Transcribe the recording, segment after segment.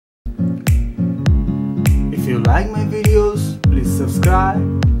like my videos, please subscribe,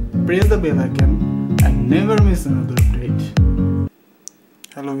 press the bell icon and never miss another update.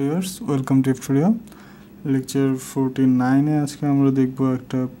 Hello viewers, welcome to FTorial lecture 49 এ আজকে আমরা দেখব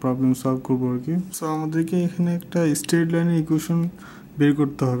একটা problem solve করব আর কি। So আমাদেরকে এখানে একটা স্ট্রেট লাইনের ইকুয়েশন বের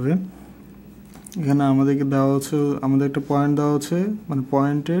করতে হবে। এখানে আমাদেরকে দেওয়া আছে, আমাদের একটা পয়েন্ট দেওয়া আছে, মানে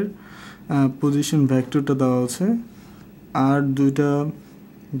পয়েন্টের পজিশন ভেক্টরটা দেওয়া আছে আর দুইটা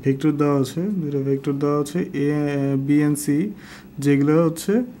ভেক্টর দেওয়া আছে, এ বি এন্ড সি, যেগুলো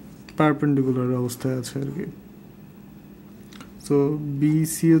হচ্ছে পারপেন্ডিকুলার অবস্থায় আছে আর কি। সো বি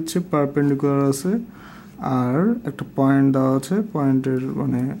সি হচ্ছে পারপেন্ডিকুলার আছে আর একটা পয়েন্ট দেওয়া আছে, পয়েন্টের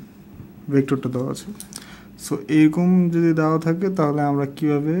মানে ভেক্টরটা দেওয়া আছে। সো এরকম যদি দেওয়া থাকে তাহলে আমরা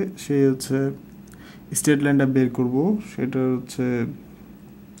কিভাবে সেই হচ্ছে স্ট্রেট লাইনটা বের করব, সেটা হচ্ছে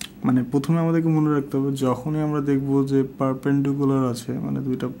মানে প্রথমে আমাদেরকে মনে রাখতে হবে যখনই আমরা দেখব যে পারপেন্ডিকুলার আছে, মানে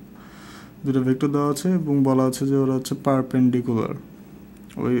দুইটা ভেক্টর দেওয়া আছে এবং বলা আছে যে ওরা হচ্ছে পারপেন্ডিকুলার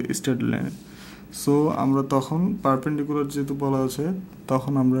ওই স্ট্রেট লাইনে। সো আমরা তখন পারপেন্ডিকুলার যেহেতু বলা আছে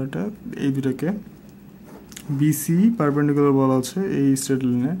তখন আমরা এটা এই দুটাকে বিসি পারপেন্ডিকুলার বলা আছে এই স্ট্রেট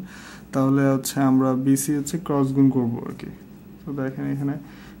লাইনে, তাহলে হচ্ছে আমরা বিসি হচ্ছে ক্রস গুণ করবো আর কি। তো দেখেন এখানে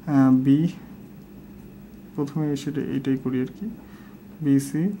বি প্রথমে সেটা এইটাই করি আর কি,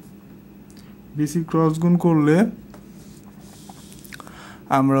 বিসি ক্রস গুণ করলে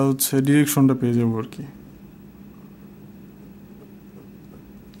আমরা হচ্ছে ডিরেকশনটা পেয়ে যাবো আর কি।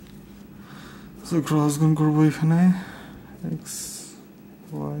 সো ক্রস গুণ করবো এখানে এক্স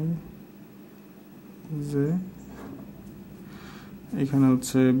ওয়াই জে, এখানে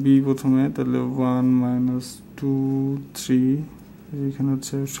হচ্ছে বি প্রথমে, তাহলে 1 - 2 3, এখানে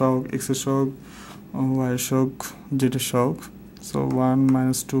হচ্ছে সহগ এক্স এর সহগ, ওয়াই এর সহগ, জেড এর সহগ। সো 1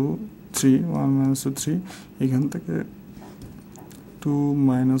 - 2 3, 1 - 2 3, এখান থেকে 2 -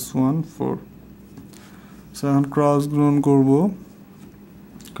 1 4। সো এখন ক্রস গুণ করবো,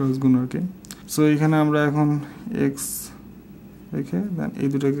 ক্রস গুণ আর কি। সো এখানে আমরা এখন এক্স রেখে দেন এই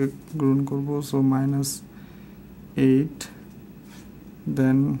দুটাকে গুণ করবো। সো -8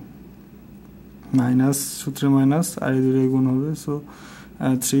 দেন মাইনাস, সূত্রে মাইনাস আর এই দুটাকে গুণ হবে। So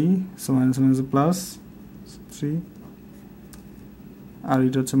 3, so minus minus plus 3 আর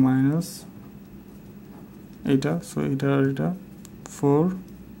এটা হচ্ছে মাইনাস এইটা, সো এটা আর এটা 4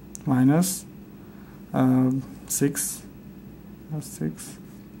 মাইনাস 6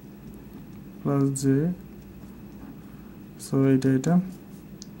 প্লাস জে, সো এটা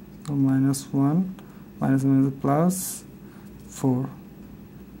so -1 minus minus plus 4।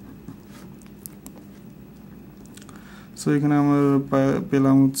 So এখানে আমরা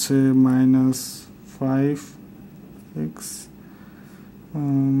পেলাম হচ্ছে -5x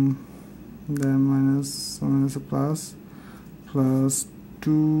than minus plus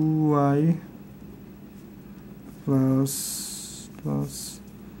 2y plus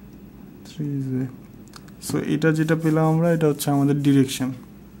 3z। So এটা যেটা পেলাম আমরা, এটা হচ্ছে আমাদের ডিরেকশন।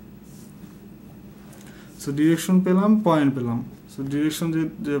 সো ডিরেকশন পেলাম, পয়েন্ট পেলাম। সো ডিরেকশন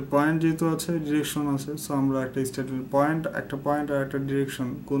যে পয়েন্ট যেহেতু আছে, ডিরেকশন আছে, সো আমরা একটা স্ট্রেট লাইন পয়েন্ট আর একটা ডিরেকশন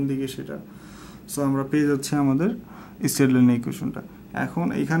কোন দিকে সেটা, সো আমরা পেয়ে যাচ্ছি আমাদের স্ট্রেট লাইনের ইকুয়েশনটা। এখন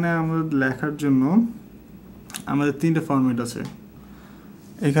এখানে আমাদের লেখার জন্য আমাদের তিনটা ফরম্যাট আছে।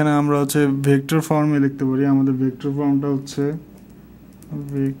 এখানে আমরা হচ্ছে ভেক্টর ফর্মে লিখতে পারি। আমাদের ভেক্টর ফর্মটা হচ্ছে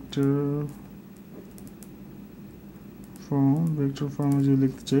ভেক্টর ফর্মে যদি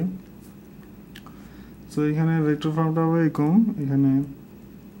লিখতে চাই, সো এখানে ভেক্টর ফর্মটা হবে এরকম, এখানে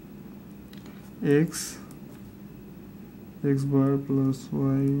x bar plus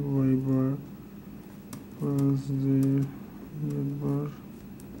y bar plus z bar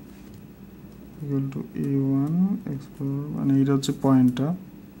equal to a1 x বার, মানে এটা হচ্ছে পয়েন্টটা,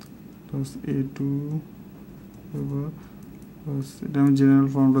 প্লাস a2 বার প্লাস, এটা আমি জেনারেল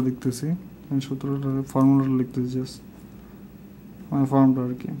ফর্মটা দেখতেছি, সূত্রটা ফর্মুলাটা লিখতেছি জাস্ট, মানে ফর্মটা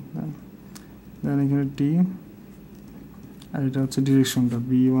আর কি। দেন এখানে t আর এটা হচ্ছে ডিরেকশনটা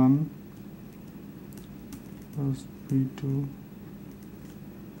b1 plus b2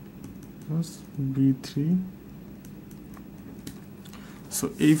 plus b3। So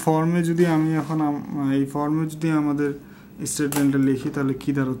এই ফর্মে যদি আমি এখন আমাদের স্ট্রেট লাইনটা লিখি তাহলে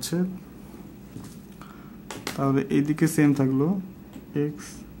কি দাঁড়াচ্ছে, তাহলে এইদিকে সেম থাকলো x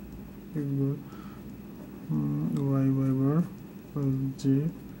bar y bar plus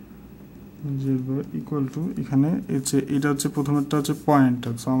z bar equal to, এখানে এটা হচ্ছে প্রথমেরটা হচ্ছে পয়েন্টটা।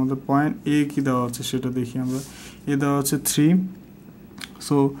 সো আমাদের পয়েন্ট এ কি দেওয়া আছে সেটা দেখি আমরা, এ দেওয়া আছে 3,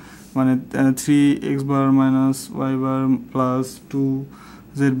 সো মানে 3x বার মাইনাস y বার প্লাস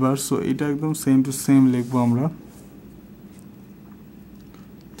 2z বার। সো এটা একদম সেম টু সেম লিখবো আমরা,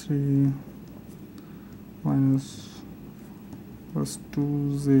 3 minus plus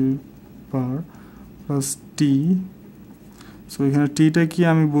 2z bar plus t. So এখানে টিটা কি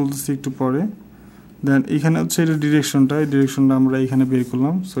আমি বলতেছি একটু পরে। দেন এখানে হচ্ছে এটা ডিরেকশনটা, এই ডিরেকশনটা আমরা এখানে বের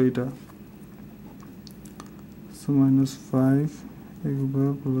করলাম। সো এটা so minus 5 x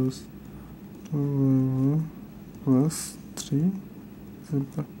bar plus 2 plus 3 z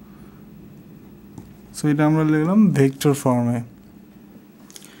bar। So এটা আমরা লিখলাম ভেক্টর ফর্মে।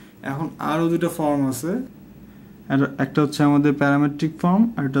 এখন আরও দুটো ফর্ম আছে, একটা হচ্ছে আমাদের প্যারামেট্রিক ফর্ম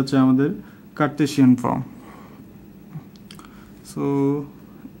আর একটা হচ্ছে আমাদের কার্টেসিয়ান ফর্ম। সো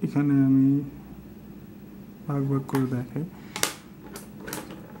এখানে আমি ভাগ ভাগ করে দেখাই।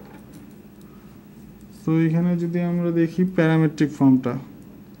 তো এখানে যদি আমরা দেখি প্যারামেট্রিক ফর্মটা,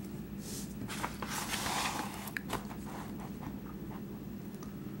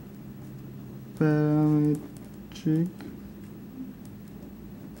 প্যারামেট্রিক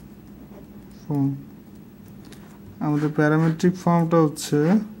ফর্ম, আমাদের প্যারামেট্রিক ফর্মটা হচ্ছে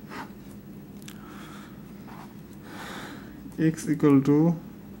x equal to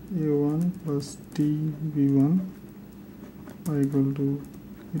a1 plus t b1 y equal to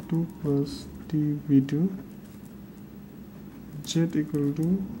a2 plus t b2 z equal to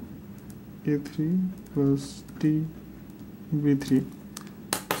a3 plus t b3।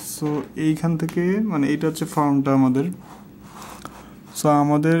 So এইখান থেকে মানে এটা হচ্ছে ফর্মটা আমাদের। সো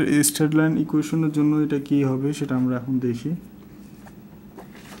আমাদের স্ট্রেট লাইন ইকুয়েশনের জন্য এটা কি হবে সেটা আমরা এখন দেখি।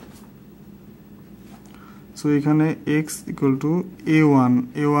 সো এখানে x equal to a1,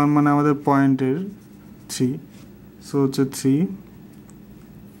 a1 মানে আমাদের পয়েন্টের 3, সো হচ্ছে 3,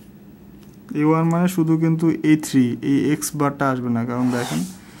 a1 মানে শুধু কিন্তু a3, এই x বারটা আসবে না, কারণ দেখেন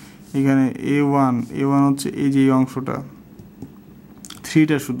এখানে a1 হচ্ছে এই যে এই অংশটা,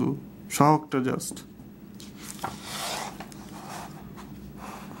 3টা শুধু সহগটা জাস্ট।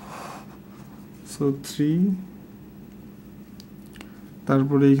 সো 3,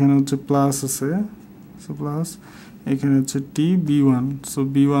 তারপরে এখানে হচ্ছে প্লাস আছে, সো প্লাস এখানে হচ্ছে টি b1। সো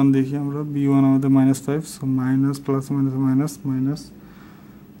b1 দেখি আমরা, b1 আমাদের -5, so minus plus minus minus minus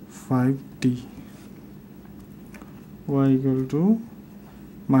 5t y equal to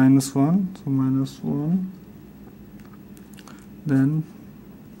 -1, so -1 then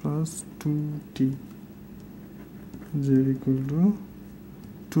plus 2t z equal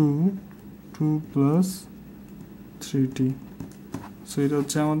to 2 plus 3t। So এটা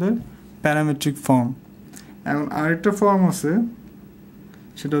হচ্ছে আমাদের প্যারামেট্রিক ফর্ম। এখন আরেকটা ফর্ম আছে,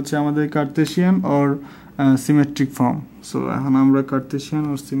 সেটা হচ্ছে আমাদের Cartesian or symmetric form. So এখন আমরা কার্টেসিয়ান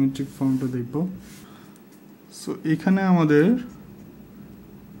অর সিমেট্রিক ফর্মটা দেখব। সো এখানে আমাদের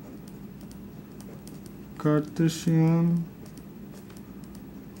কার্টেসিয়ান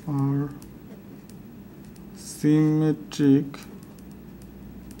অর সিমেট্রিক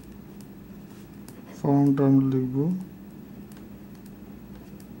ফর্মটা আমরা লিখব।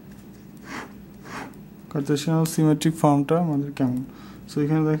 কার্টেসিয়ান অর সিমেট্রিক ফর্মটা আমাদের কেমন। সো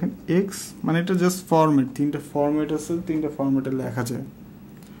এখানে দেখেন এক্স মানে এটা জাস্ট ফরম্যাট, তিনটা ফরম্যাট আছে, তিনটা ফরম্যাটে লেখা যায়।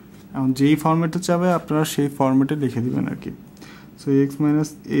 এখন যেই ফরম্যাটে চাবে আপনারা সেই ফরম্যাটে লিখে দিবেন আর কি। So x minus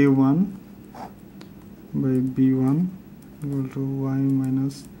a1 by b1 equal to y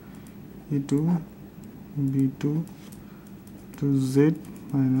minus a2 b2 two z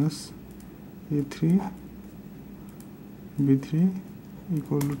minus a3 b3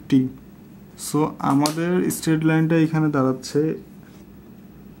 equal to t। So আমাদের স্ট্রেট লাইনটা এখানে দাঁড়াচ্ছে,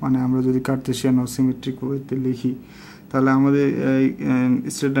 মানে আমরা যদি কার্টেসিয়ান ও সিমেট্রিক ওয়েতে লিখি তাহলে আমাদের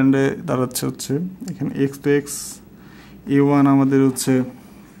স্ট্রেট লাইনটা দাঁড়াচ্ছে হচ্ছে এখানে x তো x, a1 আমাদের হচ্ছে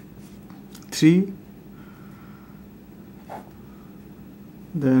 3,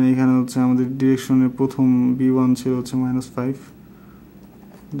 দেন এখানে হচ্ছে আমাদের ডিরেকশনের প্রথম b1 ছিল হচ্ছে -5,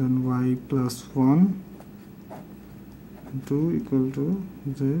 দেন y plus 1 2 equal to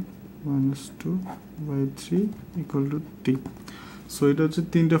z -2 by 3 equal to t। So এটা হচ্ছে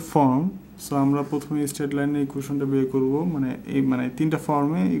তিনটা ফর্ম। সো আমরা প্রথমে স্ট্রেট লাইনের ইকুয়েশনটা বের করব, মানে তিনটা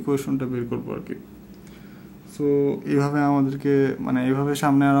ফর্মে ইকুয়েশনটা বের করব আর কি। সো এইভাবে আমাদেরকে এইভাবে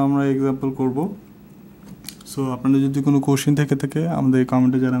সামনে আরও আমরা এক্সাম্পল করব। সো আপনাদের যদি কোনো কোশ্চেন থাকে আমাদের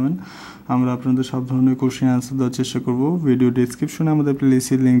কমেন্টে জানাবেন, আমরা আপনাদের সব ধরনের কোশ্চেন আনসার দেওয়ার চেষ্টা করব। ভিডিও ডেসক্রিপশনে আমাদের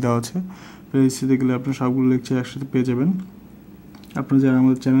প্লেলিস্টের লিঙ্ক দেওয়া আছে, প্লেলিস্টে গেলে আপনারা সবগুলো লেকচার একসাথে পেয়ে যাবেন। আপনারা যারা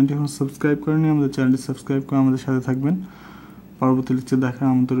আমাদের চ্যানেলটি এখন সাবস্ক্রাইব করেননি, আমাদের চ্যানেলটি সাবস্ক্রাইব করে আমাদের সাথে থাকবেন। পরবর্তী লেকচার দেখার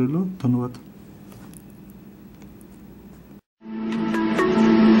আমন্ত্রণ রইল। ধন্যবাদ।